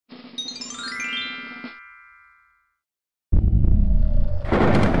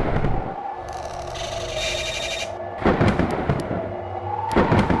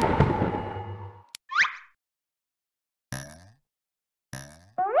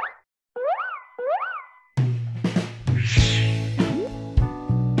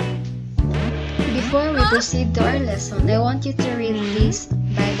Before we proceed to our lesson, I want you to read this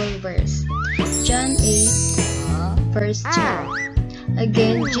Bible verse. John 8, verse 12.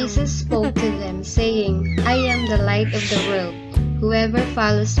 Again, Jesus spoke to them, saying, I am the light of the world. Whoever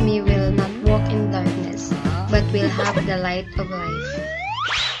follows me will not walk in darkness, but will have the light of life.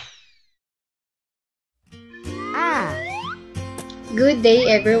 Good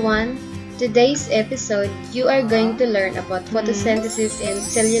day, everyone. Today's episode, you are going to learn about photosynthesis and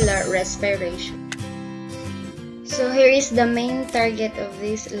cellular respiration. So here is the main target of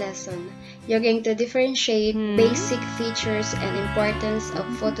this lesson. You're going to differentiate basic features and importance of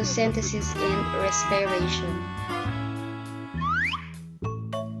photosynthesis and respiration.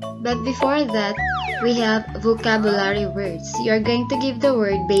 But before that, we have vocabulary words. You're going to give the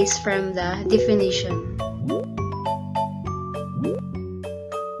word based from the definition.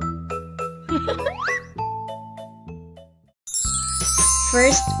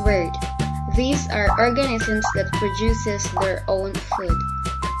 First word. These are organisms that produces their own food.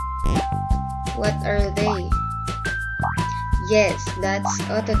 What are they? Yes, that's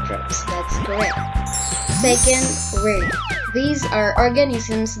autotrophs. That's correct. Second word. These are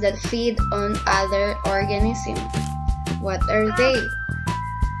organisms that feed on other organisms. What are they?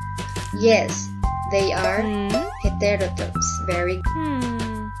 Yes, they are heterotrophs. Very good.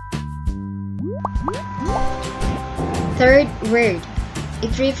 Third word.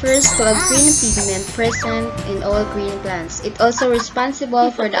 It refers to a green pigment present in all green plants. It's also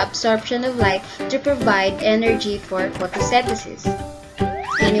responsible for the absorption of light to provide energy for photosynthesis.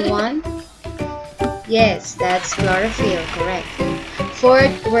 Anyone? Yes, that's chlorophyll, correct.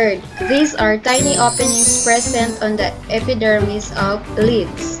 Fourth word. These are tiny openings present on the epidermis of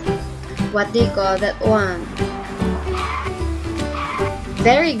leaves. What do you call that one?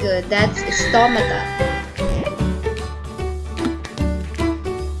 Very good, that's stomata.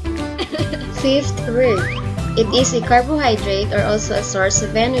 Fifth word. It is a carbohydrate or also a source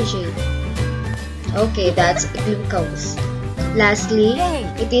of energy. Okay, that's glucose. Lastly,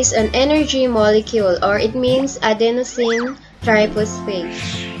 it is an energy molecule or it means adenosine triphosphate.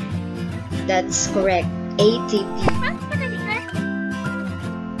 That's correct, ATP.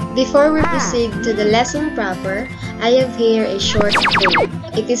 Before we proceed to the lesson proper, I have here a short game.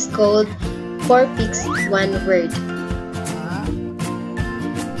 It is called 4 Picks 1 Word.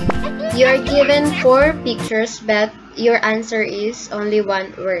 You are given 4 pictures, but your answer is only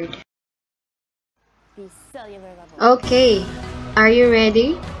 1 word. Okay, are you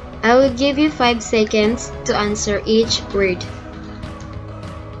ready? I will give you 5 seconds to answer each word.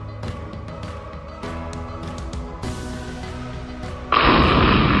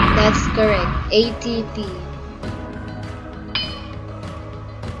 That's correct, ATP.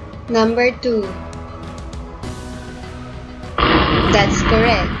 Number 2. That's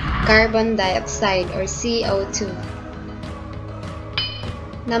correct. Carbon dioxide or CO2.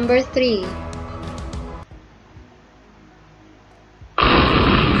 Number 3.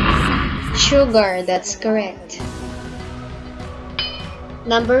 Sugar, that's correct.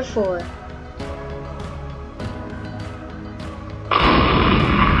 Number 4.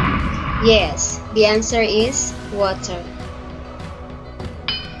 Yes, the answer is water.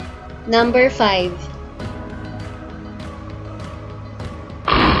 Number 5.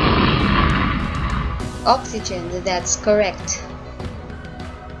 Oxygen, that's correct.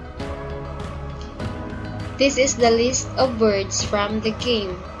 This is the list of words from the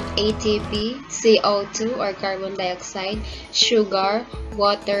game. ATP, CO2 or carbon dioxide, sugar,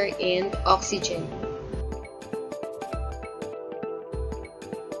 water, and oxygen.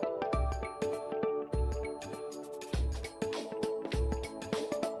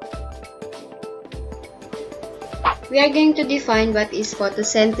 We are going to define what is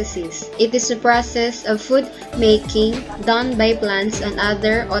photosynthesis. It is a process of food making done by plants and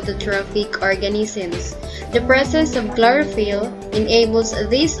other autotrophic organisms. The presence of chlorophyll enables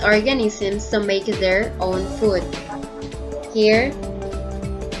these organisms to make their own food. Here,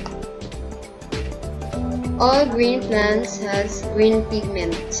 all green plants has green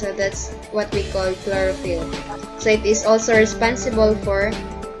pigment, so that's what we call chlorophyll. So it is also responsible for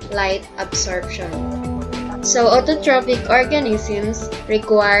light absorption. So autotrophic organisms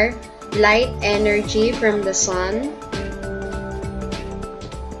require light energy from the sun,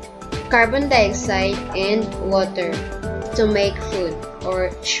 carbon dioxide, and water to make food or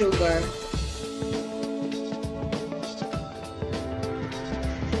sugar.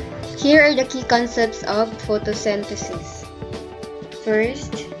 Here are the key concepts of photosynthesis.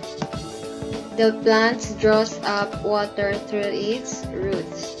 First, the plant draws up water through its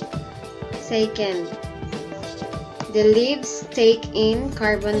roots. Second, The leaves take in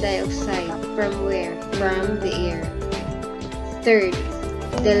carbon dioxide from where? From the air. Third,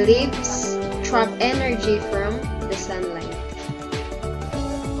 the leaves trap energy from the sunlight.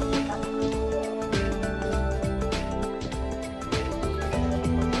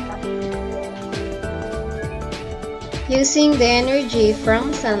 Using the energy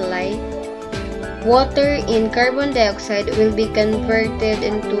from sunlight, water and carbon dioxide will be converted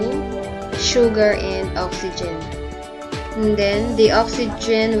into sugar and oxygen. And then the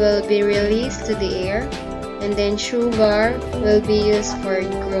oxygen will be released to the air, and then sugar will be used for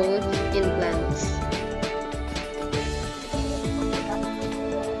growth in plants.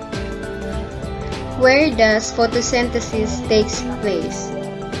 Where does photosynthesis takes place?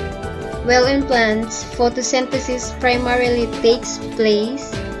 Well, in plants, photosynthesis primarily takes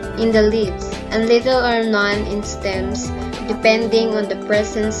place in the leaves and little or none in stems, depending on the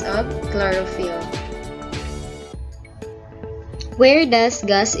presence of chlorophyll. Where does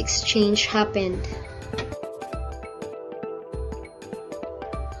gas exchange happen?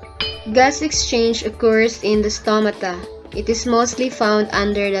 Gas exchange occurs in the stomata. It is mostly found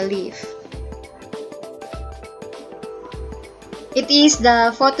under the leaf. It is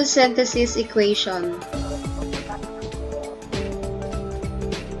the photosynthesis equation.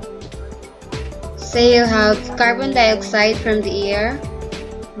 Say you have carbon dioxide from the air,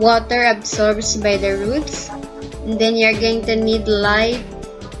 water absorbs by the roots, and then you're going to need light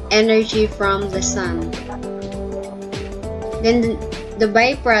energy from the sun. Then the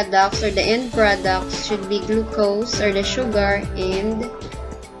byproducts or the end products should be glucose or the sugar and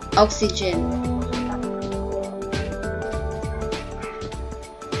oxygen.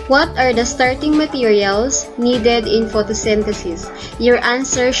 What are the starting materials needed in photosynthesis? Your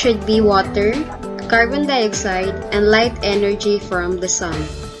answer should be water, carbon dioxide, and light energy from the sun.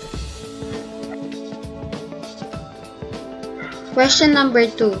 Question number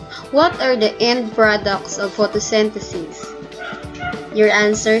 2. What are the end products of photosynthesis? Your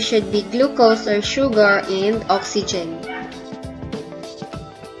answer should be glucose or sugar and oxygen.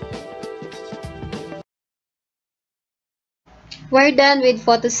 We're done with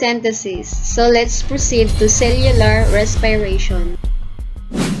photosynthesis, so let's proceed to cellular respiration.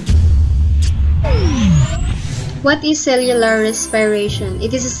 What is cellular respiration?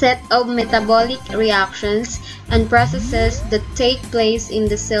 It is a set of metabolic reactions and processes that take place in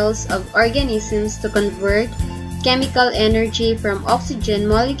the cells of organisms to convert chemical energy from oxygen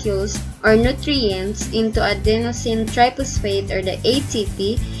molecules or nutrients into adenosine triphosphate or the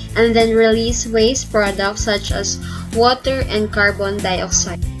ATP, and then release waste products such as water and carbon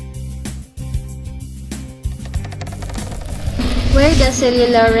dioxide. Where the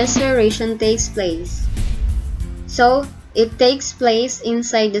cellular respiration takes place? So, it takes place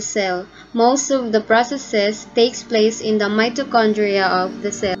inside the cell. Most of the processes takes place in the mitochondria of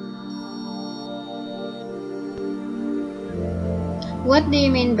the cell. What do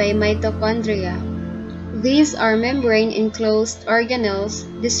you mean by mitochondria? These are membrane-enclosed organelles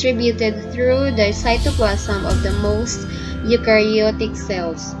distributed through the cytoplasm of the most eukaryotic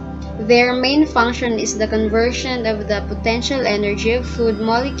cells. Their main function is the conversion of the potential energy of food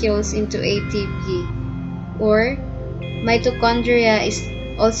molecules into ATP. Or, mitochondria is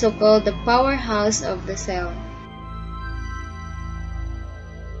also called the powerhouse of the cell.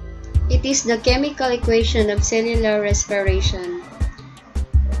 It is the chemical equation of cellular respiration.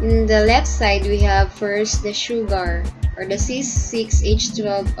 In the left side, we have first the sugar, or the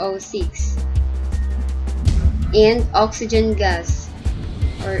C6H12O6, and oxygen gas,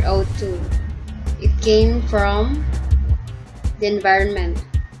 or O2. It came from the environment.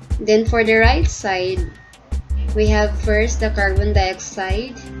 Then for the right side, we have first the carbon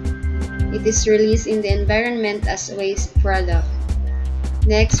dioxide. It is released in the environment as waste product.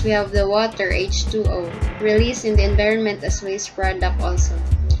 Next, we have the water, H2O, released in the environment as waste product also.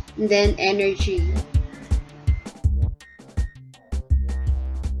 And then energy.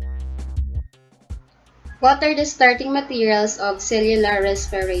 What are the starting materials of cellular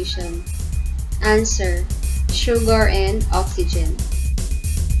respiration? Answer: sugar and oxygen.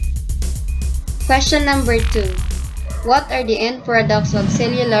 Question number 2. What are the end products of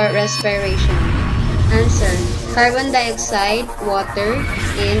cellular respiration? Answer: carbon dioxide, water,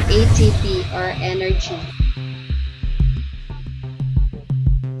 and ATP or energy.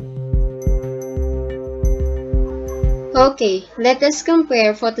 Okay, let us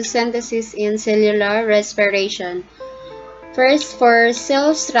compare photosynthesis and cellular respiration. First, for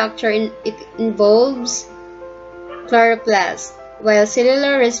cell structure, it involves chloroplast, while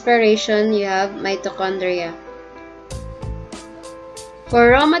cellular respiration, you have mitochondria. For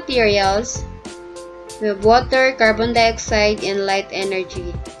raw materials, We have water, carbon dioxide, and light energy.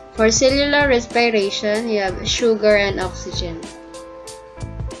 For cellular respiration, you have sugar and oxygen.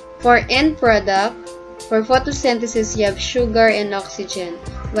 For end product, for photosynthesis, you have sugar and oxygen,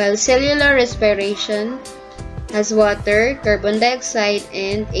 while cellular respiration has water, carbon dioxide,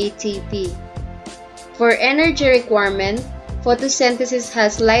 and ATP. For energy requirement, photosynthesis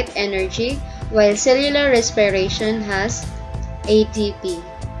has light energy, while cellular respiration has ATP.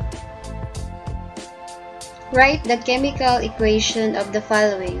 Write the chemical equation of the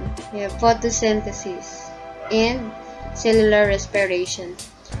following. We have photosynthesis and cellular respiration.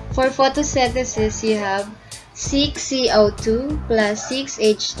 For photosynthesis, you have 6CO2 plus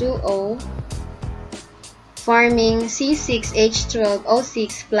 6H2O forming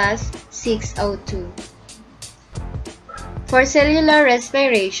C6H12O6 plus 6O2. For cellular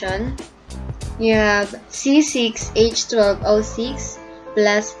respiration, you have C6H12O6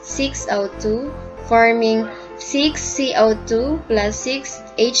 plus 6O2 forming 6CO2 plus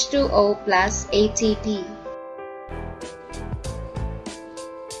 6H2O plus ATP.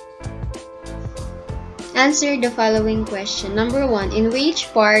 Answer the following question. Number 1. In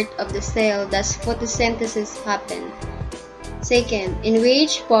which part of the cell does photosynthesis happen? Second, in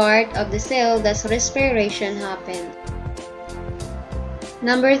which part of the cell does respiration happen?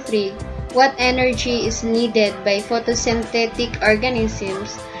 Number 3. What energy is needed by photosynthetic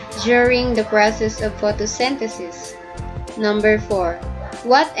organisms during the process of photosynthesis? Number 4.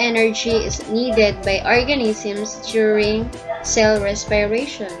 What energy is needed by organisms during cell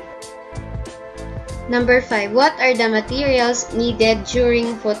respiration? Number 5. What are the materials needed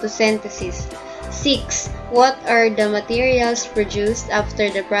during photosynthesis? 6. What are the materials produced after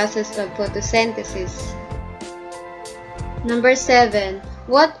the process of photosynthesis? Number 7.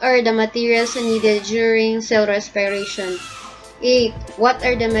 What are the materials needed during cell respiration? 8. What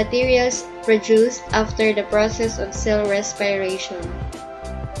are the materials produced after the process of cell respiration?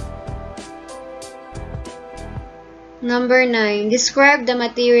 Number 9. Describe the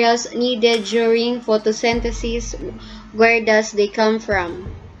materials needed during photosynthesis. Where does they come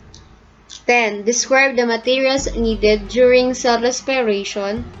from? 10. Describe the materials needed during cell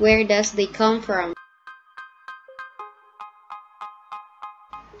respiration. Where does they come from?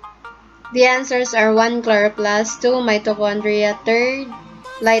 The answers are 1. Chloroplast, 2. Mitochondria, 3.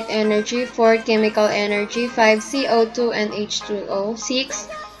 Light energy, 4. Chemical energy, 5. CO2 and H2O, 6.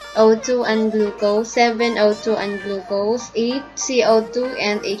 O2 and glucose, 7. O2 and glucose, 8. CO2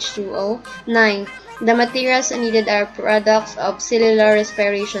 and H2O, 9. The materials needed are products of cellular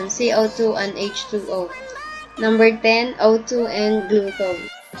respiration, CO2 and H2O. Number 10. O2 and glucose.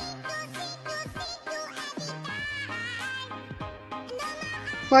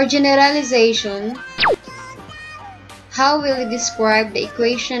 For generalization, how will we describe the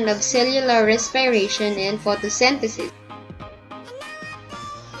equation of cellular respiration and photosynthesis?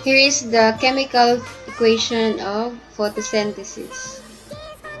 Here is the chemical equation of photosynthesis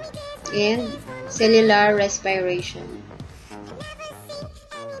and cellular respiration.